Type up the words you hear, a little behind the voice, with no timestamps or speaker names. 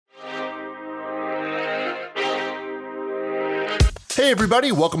Hey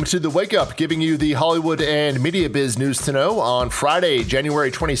everybody, welcome to The Wake Up, giving you the Hollywood and media biz news to know on Friday,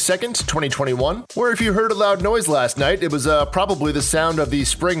 January 22nd, 2021, where if you heard a loud noise last night, it was probably the sound of the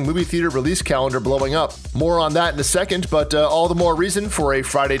spring movie theater release calendar blowing up. More on that in a second, but all the more reason for a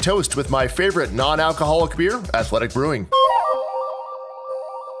Friday toast with my favorite non-alcoholic beer, Athletic Brewing.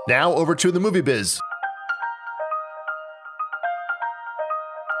 Now over to the movie biz.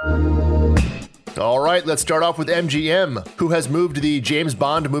 Alright, let's start off with MGM, who has moved the James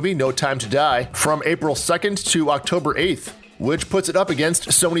Bond movie No Time to Die from April 2nd to October 8th, which puts it up against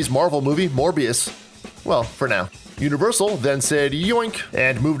Sony's Marvel movie Morbius. Well, for now. Universal then said yoink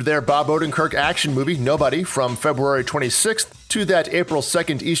and moved their Bob Odenkirk action movie Nobody from February 26th to that April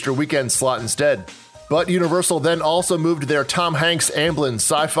 2nd Easter weekend slot instead. But Universal then also moved their Tom Hanks Amblin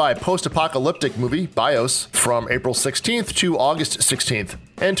sci-fi post-apocalyptic movie, BIOS, from April 16th to August 16th.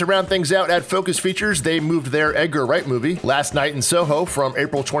 And to round things out at Focus Features, they moved their Edgar Wright movie, Last Night in Soho, from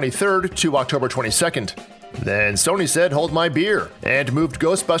April 23rd to October 22nd. Then Sony said, hold my beer, and moved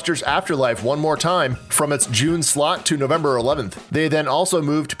Ghostbusters Afterlife one more time from its June slot to November 11th. They then also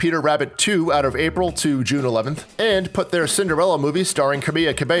moved Peter Rabbit 2 out of April to June 11th, and put their Cinderella movie starring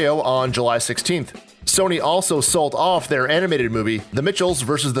Camila Cabello on July 16th. Sony also sold off their animated movie, The Mitchells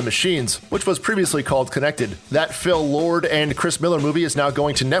vs. the Machines, which was previously called Connected. That Phil Lord and Chris Miller movie is now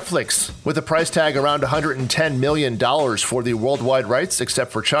going to Netflix, with a price tag around $110 million for the worldwide rights,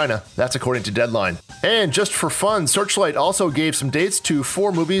 except for China. That's according to Deadline. And just for fun, Searchlight also gave some dates to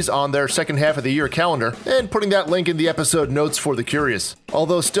 4 movies on their second half of the year calendar, and putting that link in the episode notes for the curious.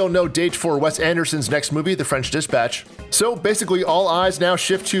 Although still no date for Wes Anderson's next movie, The French Dispatch. So basically all eyes now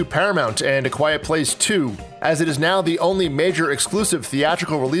shift to Paramount and A Quiet Place 2, as it is now the only major exclusive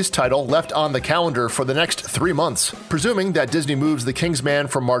theatrical release title left on the calendar for the next 3 months, presuming that Disney moves The Kingsman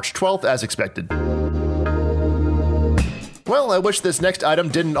from March 12th as expected. Well, I wish this next item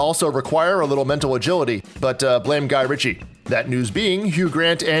didn't also require a little mental agility, but blame Guy Ritchie. That news being, Hugh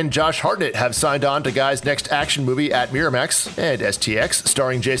Grant and Josh Hartnett have signed on to Guy's next action movie at Miramax and STX,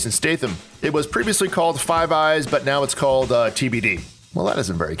 starring Jason Statham. It was previously called Five Eyes, but now it's called TBD. Well, that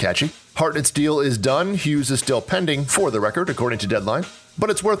isn't very catchy. Hartnett's deal is done, Hughes is still pending, for the record, according to Deadline. But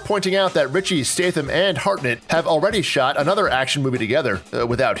it's worth pointing out that Ritchie, Statham, and Hartnett have already shot another action movie together,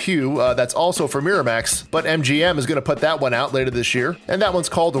 without Hugh, that's also for Miramax, but MGM is going to put that one out later this year, and that one's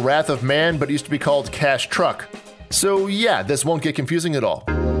called Wrath of Man, but used to be called Cash Truck. So yeah, this won't get confusing at all.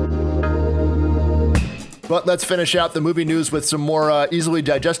 But let's finish out the movie news with some more easily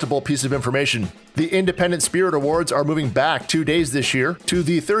digestible piece of information. The Independent Spirit Awards are moving back 2 days this year to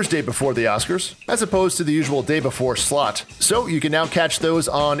the Thursday before the Oscars, as opposed to the usual day before slot. So you can now catch those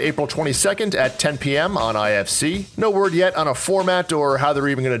on April 22nd at 10 p.m. on IFC. No word yet on a format or how they're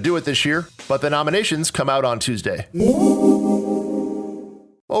even going to do it this year, but the nominations come out on Tuesday.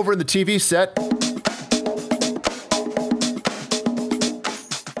 Over in the TV set,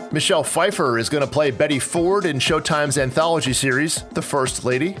 Michelle Pfeiffer is going to play Betty Ford in Showtime's anthology series, The First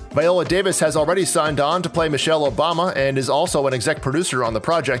Lady. Viola Davis has already signed on to play Michelle Obama and is also an exec producer on the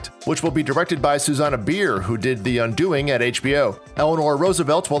project, which will be directed by Susanna Bier, who did The Undoing at HBO. Eleanor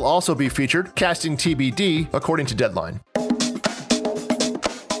Roosevelt will also be featured, casting TBD, according to Deadline.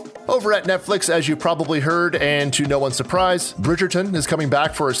 Over at Netflix, as you probably heard, and to no one's surprise, Bridgerton is coming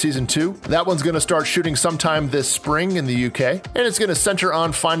back for a season 2. That one's going to start shooting sometime this spring in the UK, and it's going to center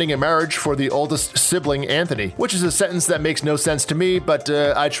on finding a marriage for the oldest sibling, Anthony, which is a sentence that makes no sense to me, but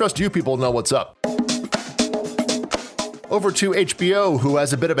I trust you people know what's up. Over to HBO, who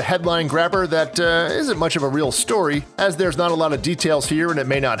has a bit of a headline grabber that isn't much of a real story, as there's not a lot of details here and it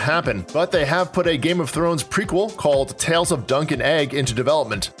may not happen. But they have put a Game of Thrones prequel called Tales of Dunk and Egg into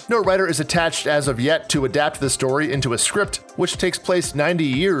development. No writer is attached as of yet to adapt the story into a script, which takes place 90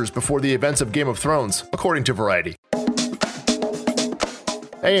 years before the events of Game of Thrones, according to Variety.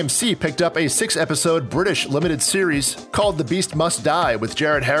 AMC picked up a 6-episode British limited series called The Beast Must Die with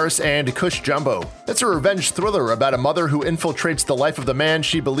Jared Harris and Cush Jumbo. It's a revenge thriller about a mother who infiltrates the life of the man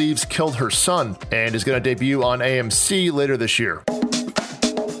she believes killed her son, and is going to debut on AMC later this year.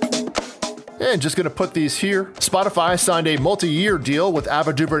 And just going to put these here. Spotify signed a multi-year deal with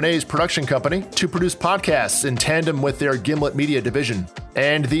Ava DuVernay's production company to produce podcasts in tandem with their Gimlet Media division.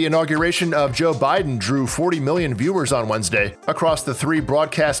 And the inauguration of Joe Biden drew 40 million viewers on Wednesday across the 3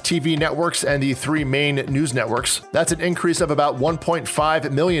 broadcast TV networks and the 3 main news networks. That's an increase of about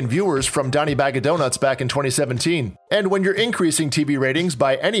 1.5 million viewers from Donny Bag of Donuts back in 2017. And when you're increasing TV ratings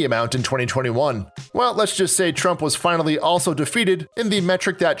by any amount in 2021, well, let's just say Trump was finally also defeated in the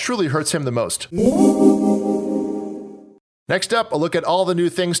metric that truly hurts him the most. Next up, a look at all the new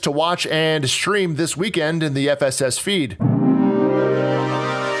things to watch and stream this weekend in the FSS feed.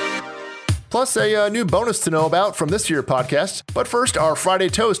 plus a new bonus to know about from this year's podcast. But first, our Friday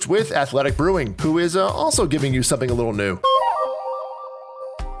toast with Athletic Brewing, who is also giving you something a little new.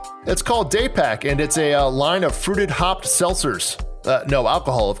 It's called Day Pack, and it's a line of fruited hopped seltzers. No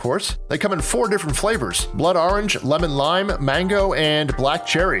alcohol, of course. They come in 4 different flavors: blood orange, lemon lime, mango, and black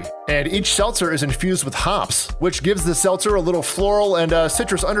cherry. And each seltzer is infused with hops, which gives the seltzer a little floral and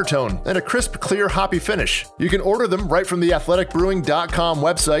citrus undertone and a crisp, clear, hoppy finish. You can order them right from the athleticbrewing.com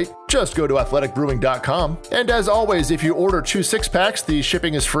website. Just go to athleticbrewing.com. And as always, if you order 2 6-packs, the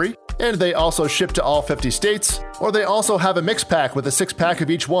shipping is free. And they also ship to all 50 states, or they also have a mix pack with a 6-pack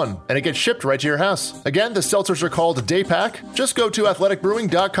of each one, and it gets shipped right to your house. Again, the seltzers are called Day Pack. Just go to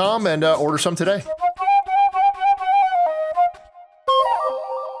athleticbrewing.com and order some today.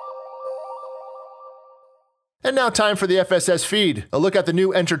 And now time for the FSS feed, a look at the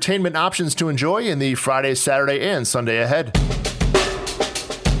new entertainment options to enjoy in the Friday, Saturday, and Sunday ahead.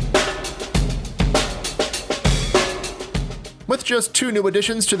 With just 2 new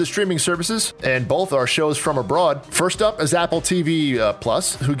additions to the streaming services, and both are shows from abroad. First up is Apple TV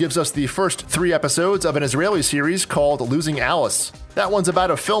Plus, who gives us the first 3 episodes of an Israeli series called Losing Alice. That one's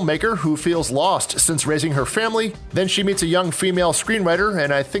about a filmmaker who feels lost since raising her family. Then she meets a young female screenwriter,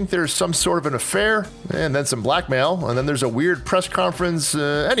 and I think there's some sort of an affair, and then some blackmail, and then there's a weird press conference.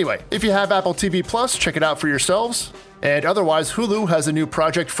 Anyway, if you have Apple TV Plus, check it out for yourselves. And otherwise, Hulu has a new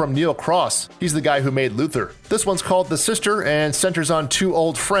project from Neil Cross. He's the guy who made Luther. This one's called The Sister and centers on 2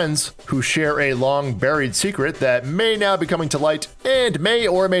 old friends who share a long-buried secret that may now be coming to light and may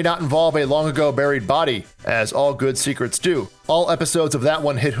or may not involve a long-ago buried body, as all good secrets do. All episodes of that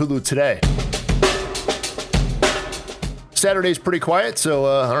one hit Hulu today. Saturday's pretty quiet, so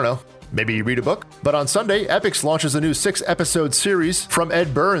I don't know. Maybe read a book. But on Sunday, Epix launches a new 6-episode series from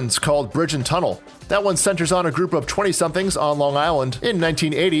Ed Burns called Bridge and Tunnel. That one centers on a group of 20-somethings on Long Island in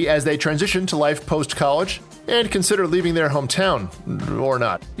 1980 as they transition to life post-college and consider leaving their hometown, or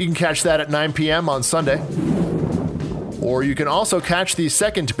not. You can catch that at 9 p.m. on Sunday. Or you can also catch the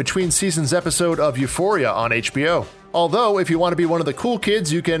second between-seasons episode of Euphoria on HBO. Although, if you want to be one of the cool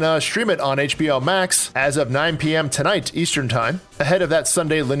kids, you can stream it on HBO Max as of 9 p.m. tonight Eastern Time, ahead of that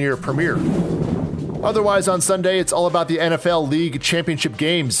Sunday linear premiere. Otherwise, on Sunday, it's all about the NFL League Championship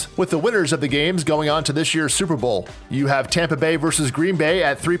games, with the winners of the games going on to this year's Super Bowl. You have Tampa Bay versus Green Bay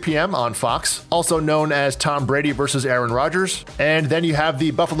at 3 p.m. on Fox, also known as Tom Brady versus Aaron Rodgers. And then you have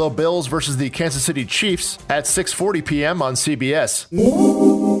the Buffalo Bills versus the Kansas City Chiefs at 6:40 p.m. on CBS.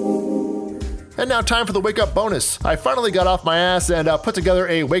 And now time for the Wake Up bonus. I finally got off my ass and put together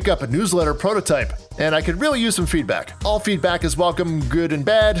a Wake Up newsletter prototype, and I could really use some feedback. All feedback is welcome, good and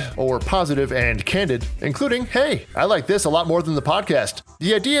bad, or positive and candid, including, hey, I like this a lot more than the podcast.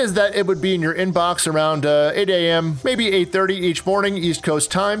 The idea is that it would be in your inbox around 8 a.m., maybe 8:30 each morning, East Coast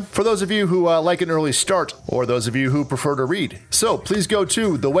time, for those of you who like an early start, or those of you who prefer to read. So please go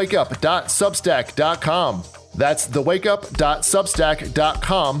to thewakeup.substack.com. That's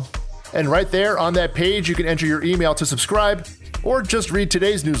thewakeup.substack.com. And right there on that page, you can enter your email to subscribe, or just read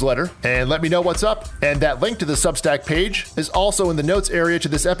today's newsletter and let me know what's up. And that link to the Substack page is also in the notes area to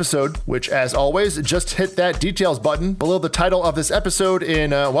this episode, which, as always, just hit that details button below the title of this episode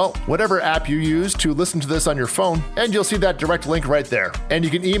in, whatever app you use to listen to this on your phone, and you'll see that direct link right there. And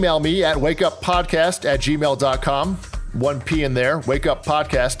you can email me at wakeuppodcast@gmail.com, 1P in there,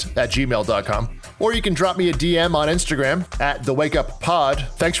 wakeuppodcast@gmail.com. Or you can drop me a DM on Instagram at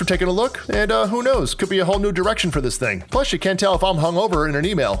TheWakeUpPod. Thanks for taking a look, and who knows, could be a whole new direction for this thing. Plus, you can't tell if I'm hungover in an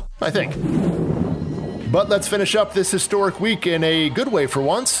email, I think. But let's finish up this historic week in a good way for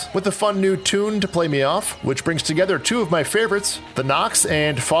once, with a fun new tune to play me off, which brings together 2 of my favorites, The Knocks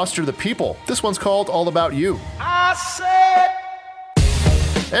and Foster the People. This one's called All About You. I said...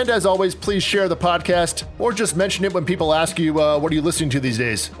 And as always, please share the podcast, or just mention it when people ask you, what are you listening to these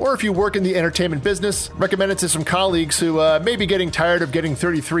days? Or if you work in the entertainment business, recommend it to some colleagues who may be getting tired of getting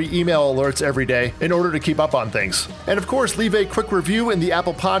 33 email alerts every day in order to keep up on things. And of course, leave a quick review in the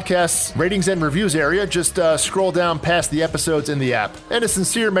Apple Podcasts ratings and reviews area. Just scroll down past the episodes in the app. And a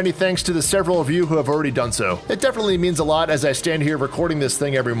sincere many thanks to the several of you who have already done so. It definitely means a lot as I stand here recording this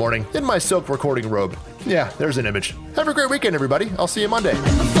thing every morning in my silk recording robe. Yeah, there's an image. Have a great weekend, everybody. I'll see you Monday.